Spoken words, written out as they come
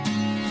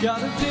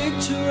Got a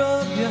picture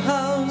of your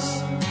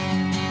house,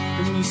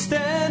 and you're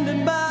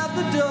standing by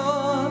the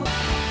door.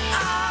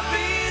 I'll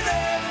be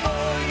there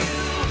for you.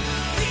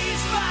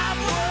 These 5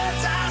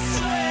 words I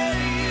swear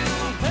to you.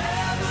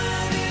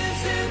 Heaven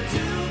isn't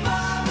too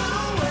far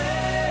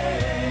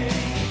away.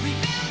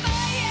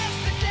 Remember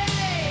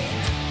yesterday,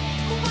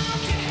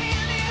 walking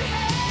hand in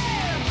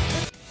hand.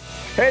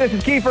 Hey, this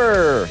is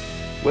Kiefer.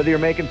 Whether you're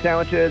making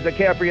sandwiches at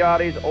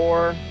Capriotti's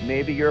or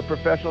maybe you're a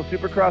professional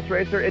supercross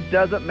racer, it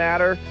doesn't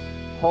matter.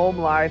 Home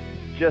life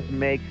just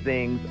makes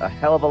things a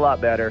hell of a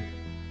lot better.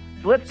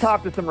 So let's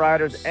talk to some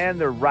riders and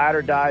their ride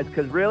or dies,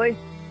 because really,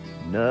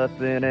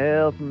 nothing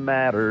else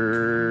matters.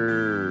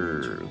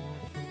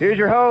 Here's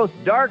your host,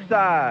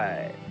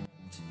 Darkside.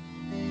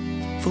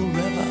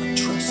 Forever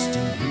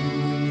trusting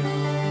who we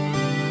are.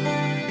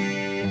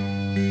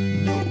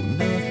 No,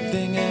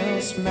 nothing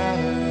else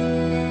matters.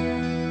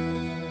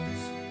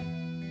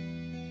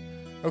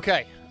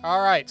 Okay. All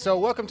right. So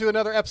welcome to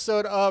another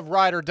episode of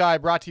Ride or Die,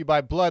 brought to you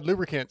by Blood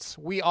Lubricants.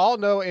 We all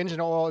know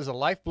engine oil is the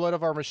lifeblood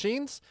of our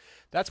machines.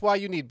 That's why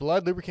you need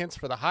Blood Lubricants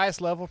for the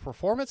highest level of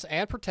performance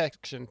and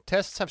protection.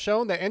 Tests have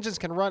shown that engines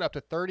can run up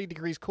to 30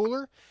 degrees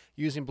cooler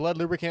using Blood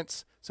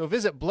Lubricants. So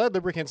visit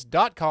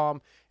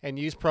bloodlubricants.com and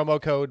use promo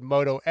code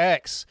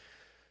MOTOX.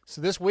 So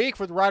this week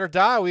for the Ride or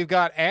Die, we've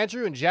got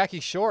Andrew and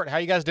Jackie Short. How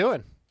you guys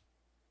doing?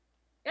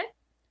 Good.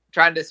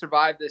 Trying to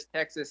survive this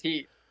Texas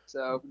heat.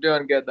 So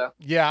doing good though.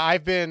 Yeah,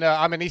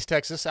 I'm in East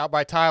Texas out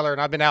by Tyler,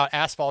 and I've been out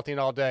asphalting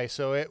all day.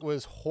 So it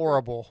was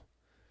horrible.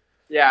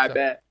 Yeah, So, I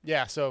bet.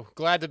 Yeah, so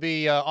glad to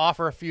be off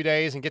for a few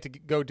days and get to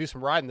go do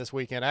some riding this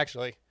weekend,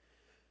 actually.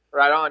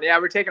 Right on. Yeah,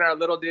 we're taking our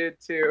little dude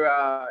to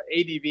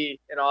ADV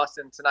in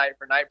Austin tonight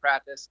for night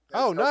practice.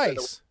 Oh, Hopefully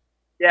nice.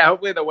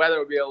 hopefully the weather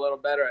will be a little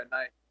better at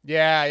night.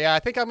 Yeah, I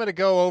think I'm going to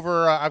go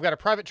over. I've got a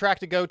private track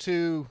to go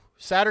to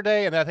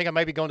Saturday, and then I think I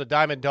may be going to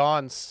Diamond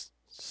Dawn's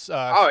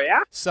Oh, yeah?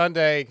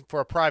 Sunday for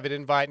a private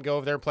invite and go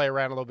over there and play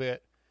around a little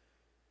bit.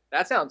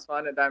 That sounds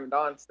fun at Diamond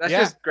Dawn's. That's Yeah.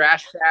 just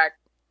grass track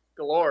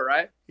galore,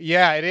 right?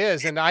 Yeah, it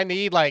is, and I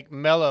need,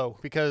 mellow,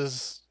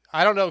 because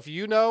I don't know if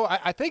you know.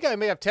 I think I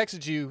may have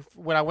texted you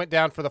when I went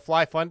down for the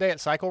Fly Fun Day at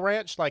Cycle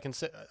Ranch,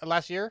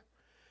 last year.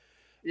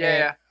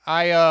 Yeah.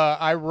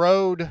 I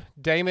rode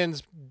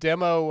Damon's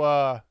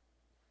demo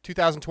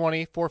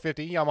 2020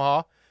 450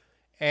 Yamaha,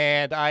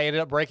 and I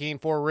ended up breaking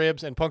 4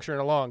 ribs and puncturing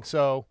a lung.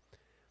 So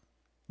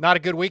not a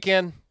good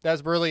weekend.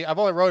 I've only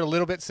rode a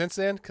little bit since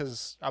then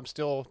because I'm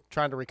still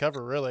trying to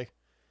recover, really.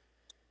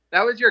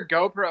 That was your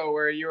GoPro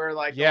where you were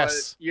like,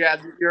 Yes. you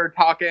were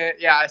talking.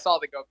 Yeah, I saw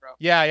the GoPro.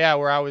 Yeah,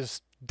 where I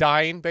was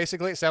dying,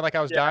 basically. It sounded like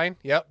I was dying.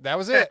 Yep, that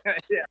was it.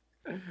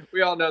 Yeah.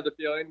 We all know the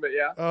feeling, but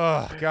yeah.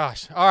 Oh,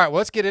 gosh. All right, well,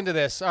 let's get into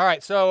this. All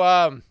right,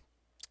 so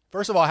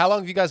first of all, how long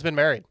have you guys been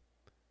married?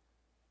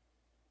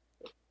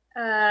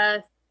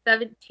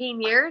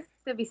 17 years.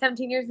 It'll be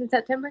 17 years in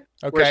September.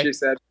 Okay. What she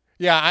said.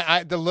 Yeah,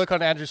 I the look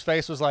on Andrew's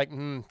face was like,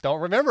 don't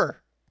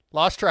remember.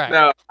 Lost track.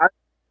 No,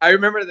 I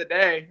remember the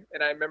day,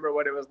 and I remember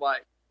what it was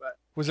like. But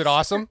Was it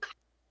awesome?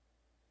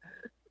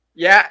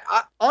 yeah,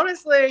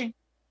 honestly,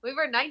 We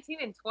were 19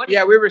 and 20.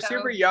 yeah, we were so-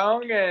 super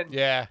young, and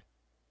Yeah.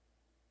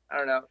 I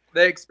don't know.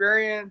 The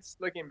experience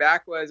looking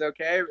back was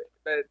okay,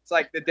 but it's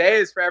like the day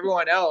is for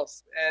everyone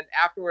else, and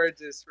afterwards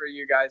is for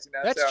you guys.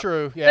 That's so.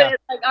 true. But Yeah.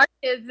 it's like our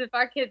kids, if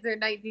our kids are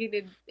 19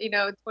 and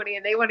 20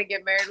 and they want to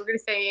get married, we're gonna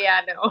say,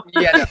 yeah, no.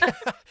 Yeah,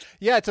 no.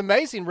 Yeah, it's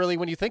amazing, really,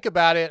 when you think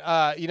about it.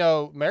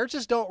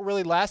 Marriages don't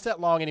really last that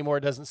long anymore.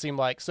 It doesn't seem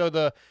like. So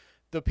the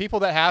people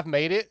that have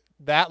made it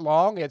that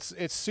long, it's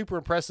super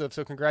impressive.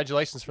 So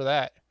congratulations for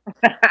that.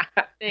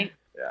 Thanks.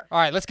 All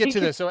right, let's get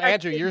to this. So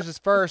Andrew, yours is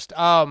first.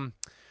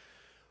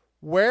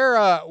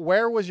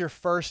 Where was your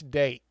first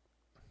date?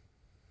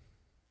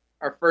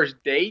 Our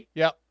first date.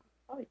 Yep.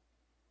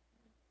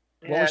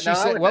 Yeah, What would she no, I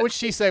say? wouldn't- What would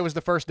she say was the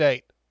first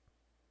date?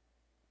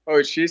 What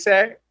would she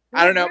say?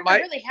 I don't know. We never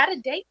really had a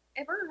date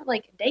ever,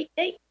 like a date.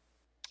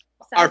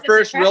 Our Besides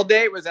first the real track.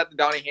 date was at the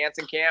Donnie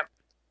Hansen camp.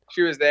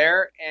 She was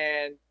there,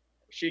 and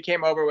she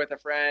came over with a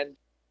friend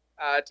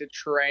to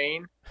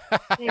train,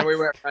 and we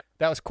went.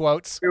 That was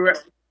quotes. We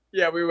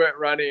went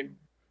running.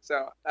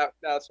 So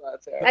that's what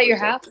I'd say. At your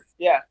house?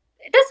 Yeah,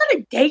 That's not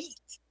a date.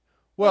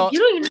 Well, You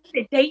don't even know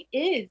what a date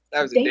is.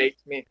 that was a date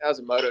to me. That was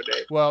a moto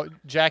date. well,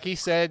 Jackie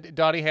said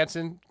Donnie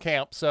Hansen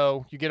camp,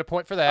 so you get a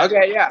point for that.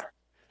 Okay, yeah.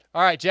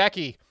 All right,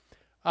 Jackie.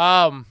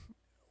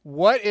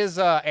 What is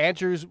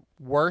Andrew's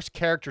worst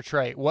character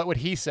trait? What would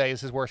he say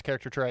is his worst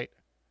character trait?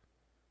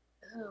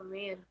 Oh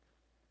man,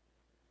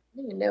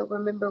 I don't even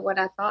remember what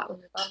I thought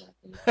when I thought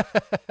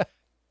about him.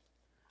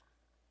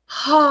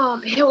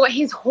 Oh man, what,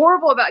 he's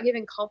horrible about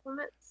giving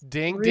compliments.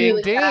 Ding,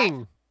 Really ding, bad.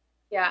 ding.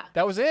 Yeah,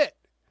 That was it.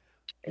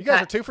 You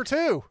guys are 2 for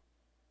 2.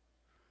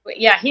 but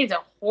yeah, he's a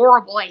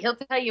horrible. Like, he'll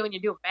tell you when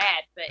you're doing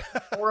bad, but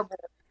he's horrible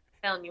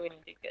telling you when you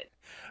do good.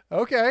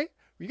 Okay.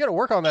 You got to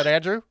work on that,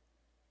 Andrew.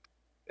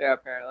 Yeah,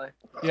 apparently.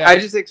 Yeah. I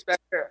just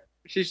expect her.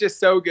 She's just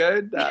so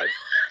good that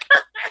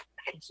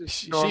it's just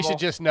She normal. should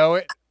just know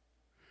it.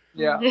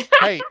 Yeah.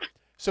 Hey,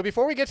 so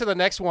before we get to the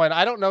next one,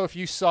 I don't know if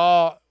you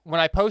saw when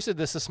I posted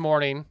this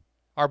morning,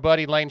 our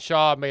buddy Lane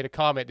Shaw made a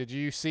comment. Did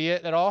you see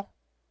it at all?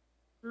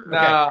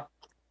 No.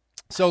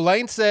 So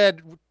Lane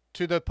said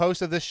to the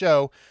post of this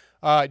show,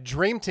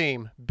 Dream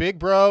Team, Big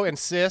Bro and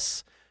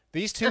Sis,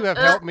 these two have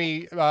helped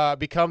me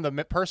become the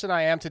person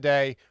I am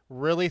today.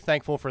 Really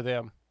thankful for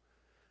them.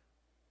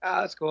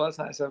 Oh, that's cool. That's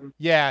nice of him.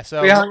 Yeah,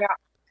 so We hung out.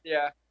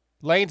 Yeah.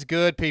 Lane's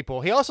good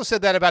people. He also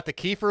said that about the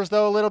Kiefers,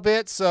 though, a little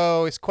bit,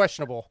 so it's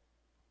questionable.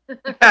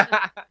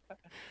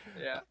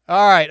 Yeah.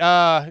 All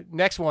right,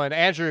 next one.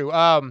 Andrew,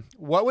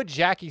 what would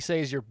Jackie say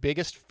is your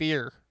biggest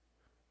fear?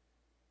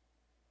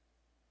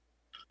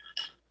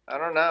 I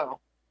don't know.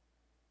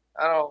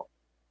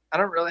 I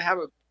don't really have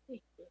a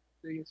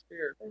biggest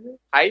fear.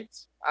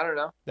 Heights? I don't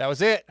know. That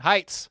was it.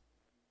 Heights.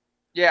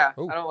 Yeah.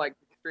 Ooh. I don't like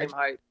extreme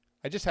height.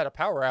 I just had a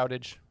power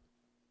outage.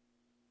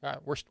 All right,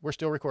 we're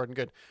still recording.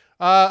 Good.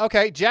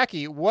 Okay,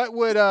 Jackie, what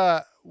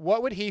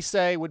would he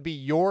say would be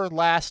your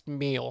last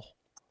meal?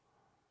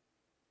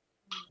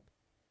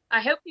 I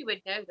hope you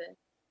would know this.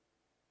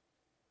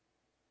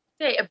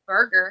 Say a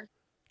burger.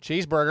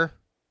 Cheeseburger.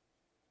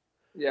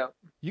 Yeah.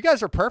 You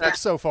guys are perfect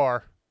so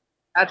far.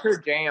 That's her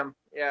jam.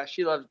 Yeah,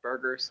 she loves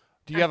burgers.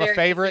 Do you have a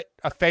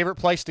favorite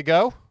place to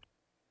go?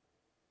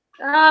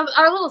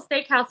 Our little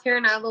steakhouse here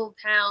in our little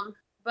town,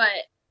 but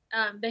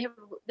they have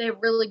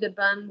really good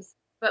buns.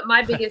 But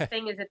my biggest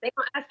thing is if they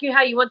don't ask you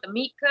how you want the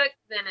meat cooked,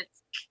 then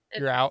it's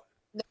You're out.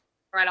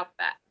 right off the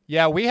bat.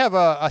 Yeah, we have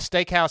a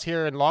steakhouse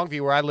here in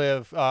Longview where I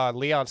live,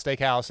 Leon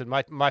Steakhouse, and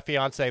my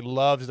fiance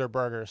loves their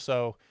burgers.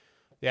 So,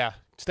 yeah,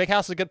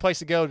 steakhouse is a good place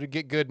to go to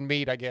get good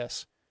meat, I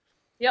guess.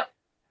 Yep.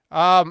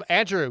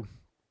 Andrew,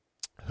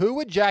 who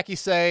would Jackie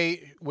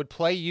say would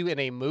play you in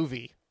a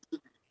movie?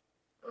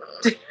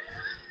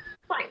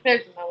 Like,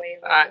 there's no way.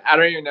 I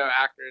don't even know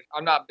actors.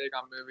 I'm not big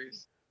on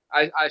movies.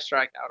 I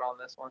strike out on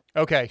this one.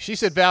 Okay, she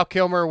said Val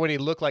Kilmer when he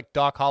looked like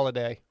Doc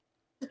Holliday.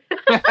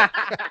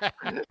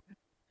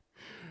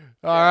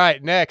 All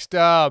right, next.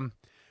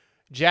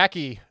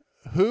 Jackie,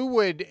 who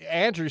would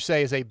Andrew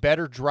say is a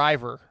better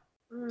driver?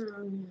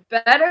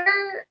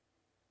 Better,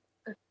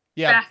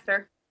 Yeah,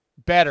 faster.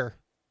 better.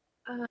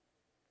 Uh,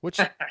 Which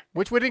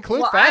would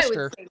include Well,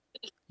 faster.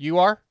 You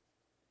are?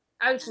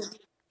 I would say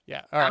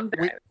Yeah. All right. I'm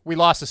driving. We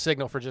lost the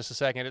signal for just a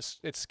second. It's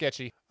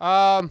sketchy.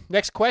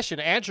 Next question,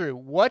 Andrew.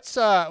 What's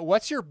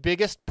your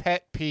biggest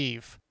pet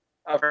peeve?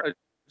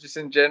 Just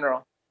in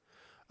general.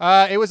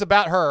 It was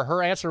about her.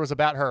 Her answer was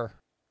about her.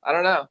 I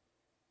don't know.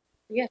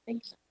 yeah, I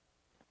think so.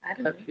 I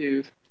don't know. Pet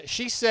peeve.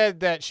 She said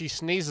that she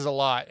sneezes a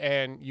lot,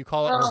 and you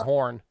call it her Oh.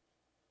 horn.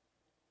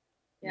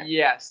 Yeah.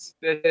 Yes,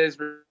 this is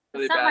really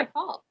It's not my bad.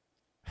 fault.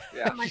 It's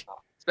Yeah, not my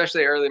fault.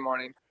 especially early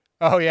morning.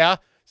 Oh yeah,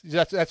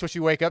 that's what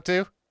you wake up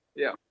to.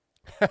 Yeah.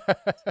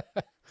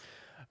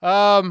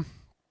 All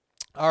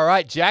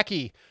right,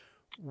 Jackie.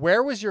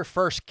 Where was your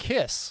first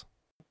kiss?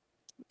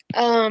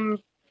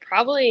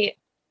 Probably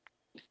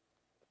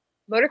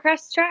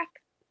motocross track.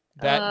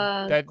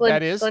 That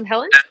Glen is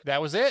Helen.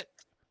 that was it,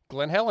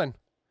 Glen Helen.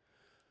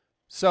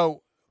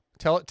 So,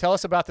 tell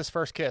us about this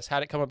first kiss.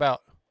 How'd it come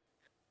about?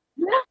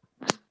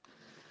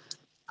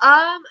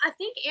 I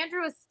think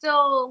Andrew was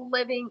still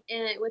living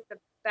in it with the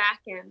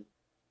Backen,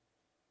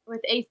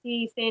 with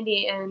AC,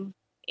 Sandy, and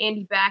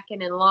Andy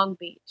Backen in Long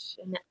Beach,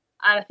 and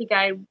I think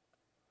I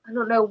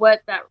don't know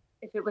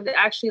if it was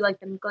actually like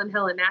the Glen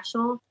Helen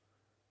National.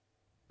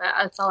 But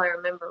that's all I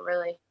remember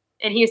really,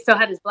 and he still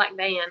had his black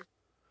van.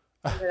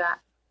 Remember that?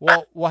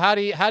 Well, how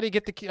do you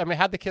get the? I mean,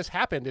 how'd the kiss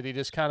happen? Did he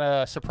just kind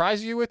of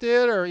surprise you with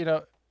it, or you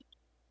don't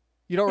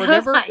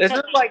remember? This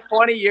is like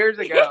 20 years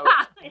ago.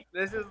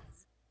 This is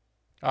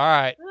All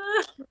right.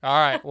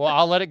 Well,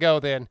 I'll let it go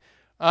then.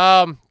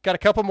 Got a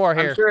couple more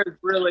here. I'm sure it's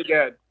really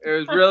good. It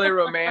was really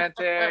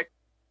romantic.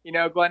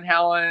 Glen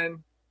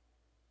Helen,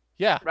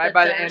 Yeah. right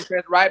by the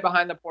entrance, right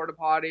behind the porta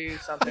potty,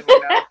 something.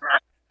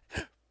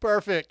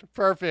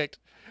 Perfect.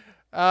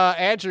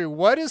 Andrew,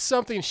 what is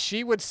something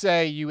she would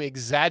say you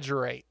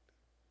exaggerate?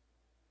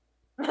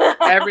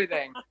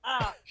 Everything.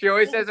 She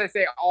always says I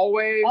say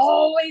always.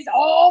 Always,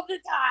 all the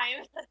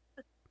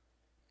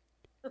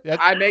time.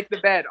 I make the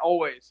bed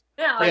always.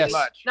 Yeah, Yes.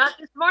 Much. Not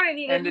this morning.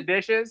 He And the didn't.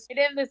 dishes. He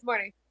didn't this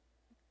morning.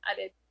 I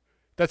did.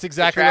 That's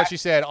exactly The what trash. she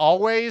said.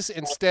 Always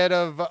instead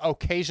of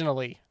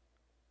occasionally.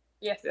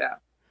 Yes. Yeah.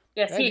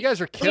 Yes. Man, you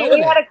guys are we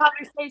killing had it. a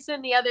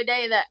conversation the other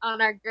day that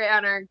on our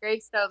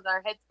gravestones,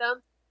 our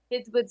headstones,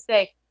 kids would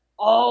say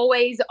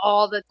always,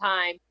 all the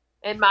time,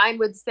 and mine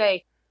would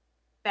say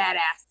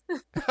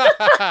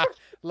badass.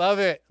 Love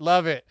it.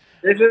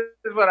 This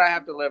is what I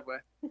have to live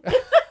with.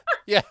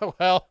 Yeah,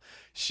 well,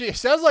 she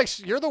sounds like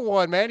you're the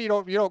one, man. You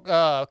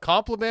don't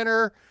compliment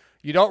her.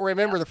 You don't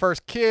remember the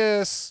first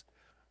kiss.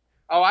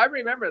 Oh, I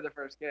remember the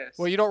first kiss.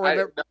 Well, you don't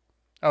remember.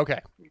 Okay.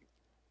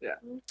 Yeah.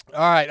 All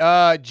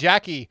right,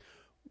 Jackie,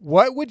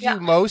 what would Yeah. you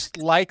most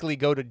likely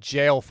go to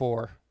jail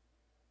for?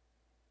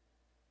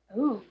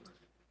 Ooh,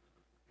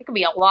 it could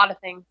be a lot of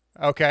things.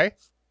 Okay,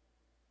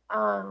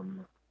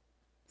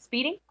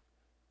 Speeding.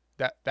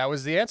 that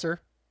was the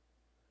answer.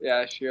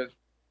 Yeah, she goes,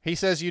 He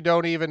says you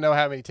don't even know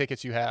how many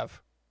tickets you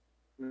have.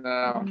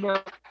 no.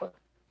 No.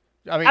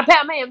 I mean,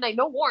 I may have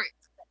no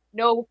warrants.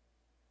 No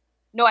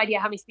no idea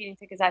how many speeding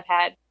tickets I've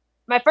had.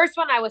 My first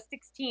one, I was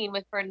 16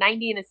 with for a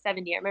 90 and a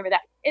 70. I remember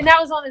that. And that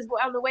was on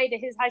the way to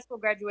his high school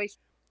graduation.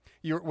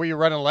 Were you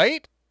running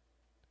late?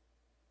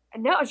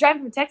 And no, I was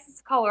driving from Texas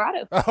to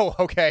Colorado. Oh,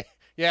 okay.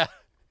 Yeah.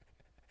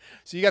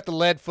 So you got the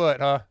lead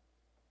foot, huh?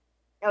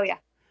 Oh, yeah.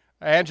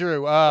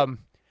 Andrew,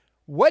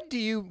 what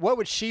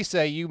would she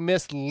say you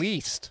miss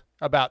least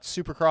about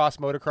Supercross,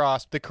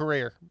 motocross, the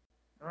career?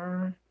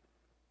 I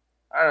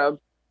don't know.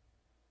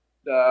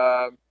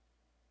 The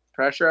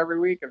pressure every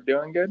week of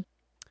doing good.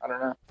 I don't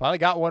know. Finally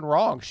got one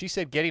wrong. She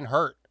said getting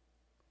hurt.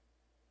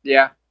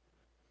 Yeah.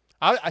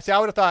 I would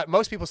have thought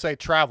most people say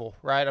travel,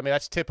 right? I mean,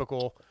 that's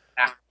typical.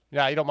 Yeah.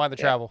 Yeah, you don't mind the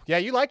travel. Yeah,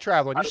 you like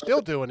traveling. You're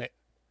still doing it.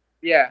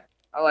 Yeah.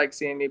 I like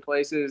seeing new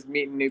places,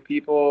 meeting new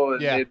people,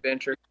 and Yeah. the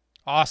adventure.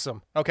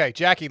 Awesome. Okay,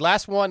 Jackie,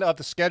 last one of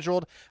the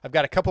scheduled. I've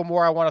got a couple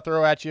more I want to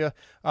throw at you.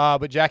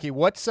 But Jackie,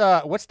 what's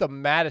the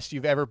maddest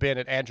you've ever been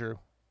at Andrew?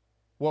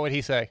 What would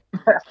he say?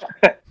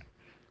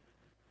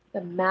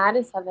 The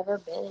maddest I've ever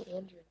been at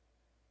Andrew.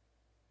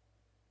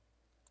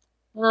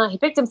 He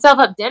picked himself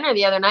up dinner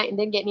the other night and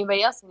didn't get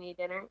anybody else any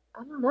dinner.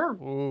 I don't know.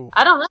 Ooh.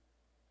 I don't know.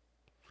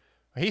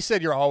 He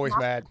said you're always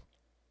mad.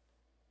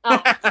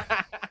 Oh.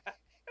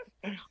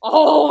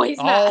 Always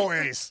mad.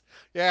 Always.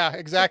 Yeah,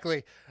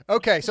 exactly.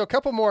 Okay, so a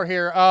couple more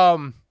here.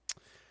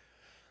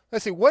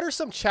 Let's see. What are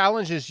some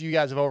challenges you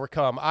guys have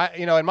overcome?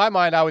 In my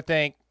mind, I would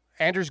think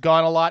Andrew's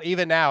gone a lot,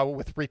 even now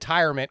with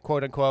retirement,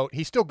 quote unquote.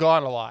 He's still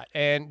gone a lot.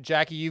 And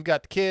Jackie, you've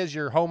got the kids,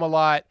 you're home a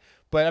lot.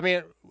 But I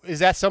mean, is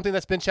that something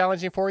that's been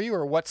challenging for you,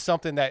 or what's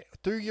something that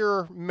through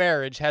your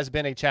marriage has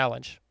been a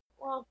challenge?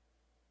 Well,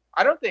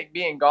 I don't think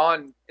being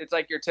gone, it's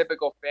like your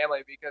typical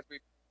family because we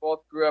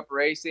both grew up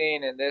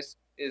racing and this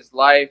is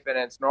life and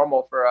it's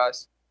normal for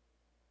us.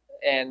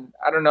 And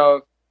I don't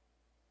know,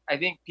 I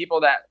think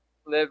people that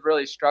live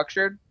really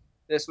structured,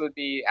 this would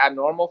be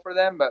abnormal for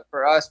them. But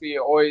for us, we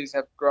always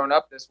have grown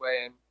up this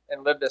way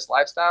and lived this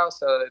lifestyle.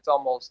 So it's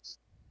almost,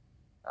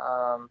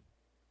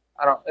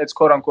 it's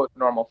quote unquote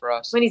normal for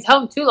us. when he's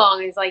home too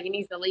long, it's like he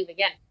needs to leave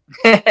again.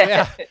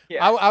 Yeah.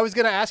 Yeah. I was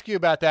going to ask you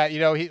about that.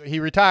 He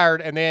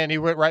retired and then he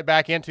went right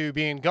back into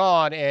being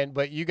gone.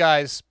 But you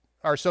guys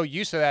are so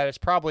used to that, it's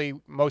probably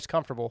most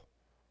comfortable.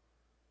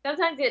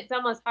 Sometimes it's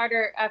almost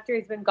harder after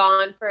he's been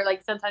gone for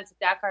sometimes the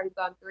Dakar he's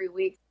gone 3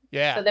 weeks.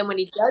 Yeah. So then when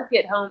he does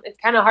get home, it's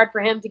kind of hard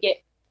for him to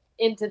get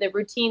into the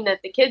routine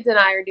that the kids and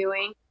I are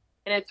doing.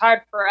 And it's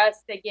hard for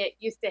us to get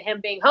used to him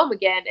being home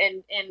again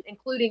and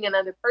including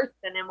another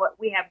person in what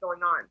we have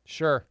going on.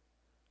 Sure.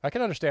 I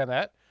can understand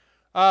that.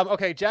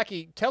 Okay,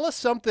 Jackie, tell us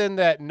something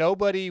that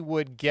nobody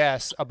would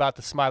guess about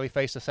the smiley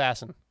face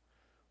assassin.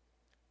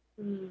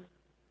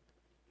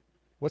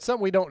 What's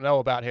something we don't know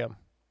about him?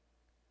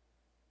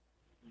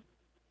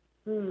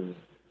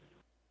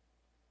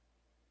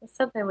 That's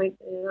something we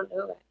don't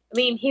know about. I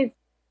mean, he's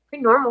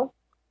pretty normal,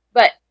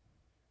 but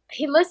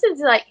he listens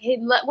to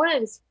one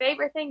of his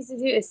favorite things to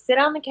do is sit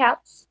on the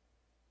couch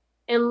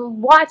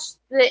and watch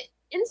the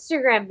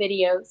Instagram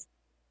videos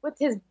with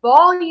his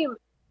volume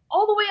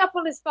all the way up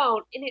on his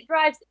phone, and it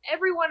drives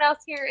everyone else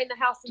here in the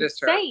house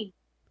Just her. insane.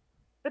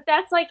 But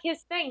that's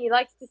his thing. He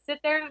likes to sit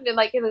there and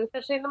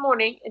especially in the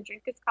morning and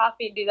drink his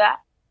coffee and do that.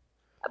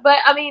 But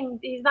I mean,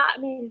 he's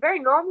very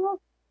normal,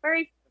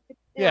 very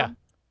Yeah.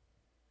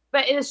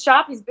 But in his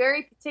shop, he's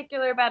very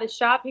particular about his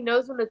shop. He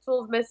knows when the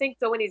tool's missing.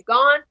 So when he's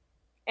gone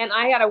and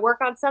I got to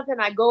work on something,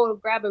 I go and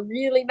grab a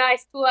really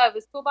nice tool out of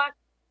his toolbox.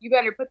 You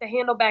better put the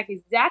handle back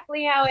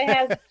exactly how it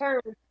has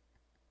turned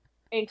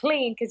and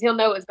clean because he'll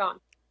know it's gone.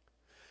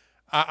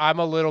 I'm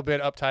a little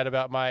bit uptight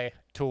about my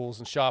tools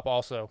and shop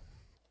also.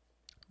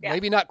 Yeah.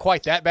 Maybe not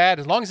quite that bad.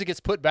 As long as it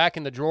gets put back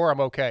in the drawer, I'm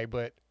okay.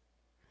 But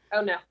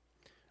Oh, no.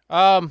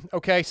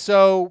 okay,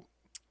 so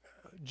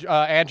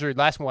Andrew,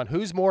 last one.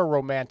 Who's more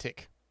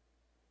romantic?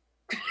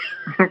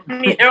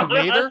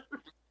 Neither?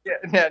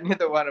 Yeah,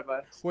 neither one of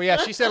us. Well, yeah,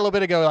 she said a little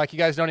bit ago, you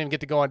guys don't even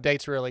get to go on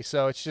dates really.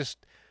 So it's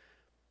just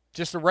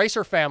a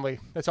racer family.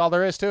 That's all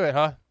there is to it,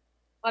 huh?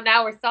 Well,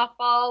 now we're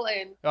softball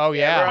and Oh, We're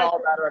yeah. all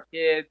about our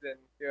kids and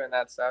doing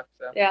that stuff.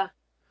 So yeah.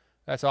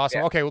 That's awesome.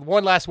 Yeah. Okay, well,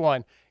 one last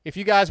one. If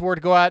you guys were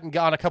to go out and get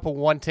on a couple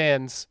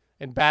 110s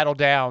and battle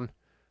down,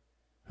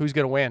 who's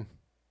going to win?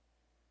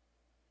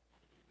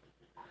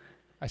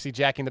 I see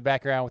Jackie in the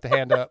background with the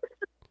hand up.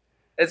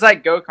 it's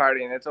like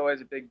go-karting. It's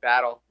always a big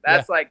battle.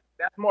 That's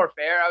more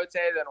fair, I would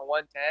say, than a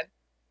 110.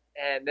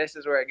 And this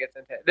is where it gets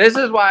intense. This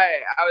is why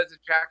I was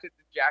attracted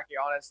to Jackie,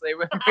 honestly,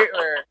 when we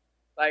were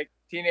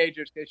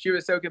teenagers, because she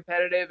was so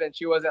competitive and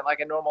she wasn't like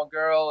a normal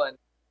girl. And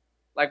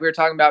we were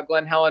talking about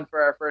Glen Helen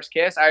for our first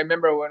kiss. I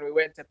remember when we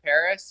went to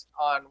Paris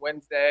on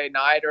Wednesday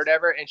night or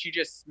whatever, and she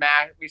just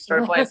smashed. We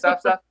started playing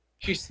stuff.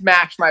 She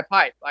smashed my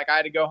pipe. I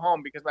had to go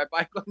home because my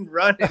bike wouldn't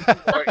run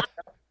anymore.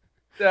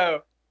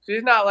 So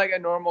she's not like a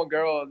normal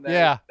girl. And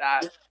Yeah.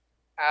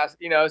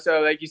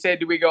 So like you said,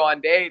 do we go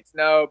on dates?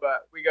 No,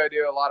 but we go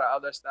do a lot of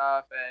other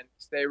stuff and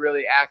stay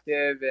really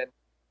active. And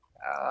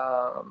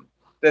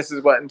this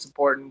is what's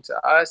important to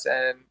us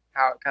and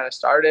how it kind of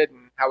started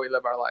and how we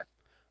live our life.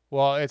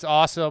 Well, it's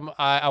awesome.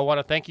 I want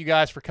to thank you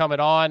guys for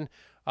coming on.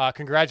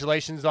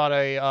 Congratulations on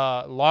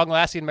a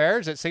long-lasting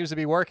marriage that seems to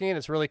be working.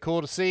 It's really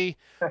cool to see.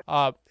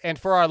 And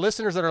for our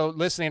listeners that are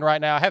listening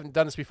right now, I haven't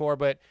done this before,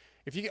 but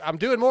I'm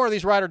doing more of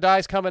these Ride or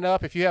Dies coming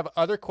up. If you have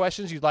other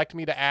questions you'd like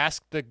me to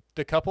ask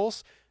the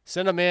couples,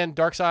 send them in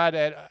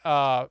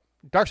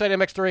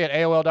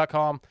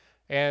darksidemx3@aol.com,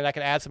 and I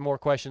can add some more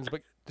questions.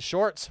 But the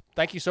Shorts,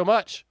 thank you so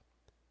much.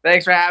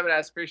 Thanks for having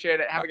us. Appreciate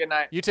it. Have a good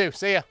night. You too.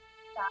 See ya.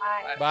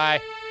 Bye.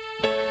 Bye.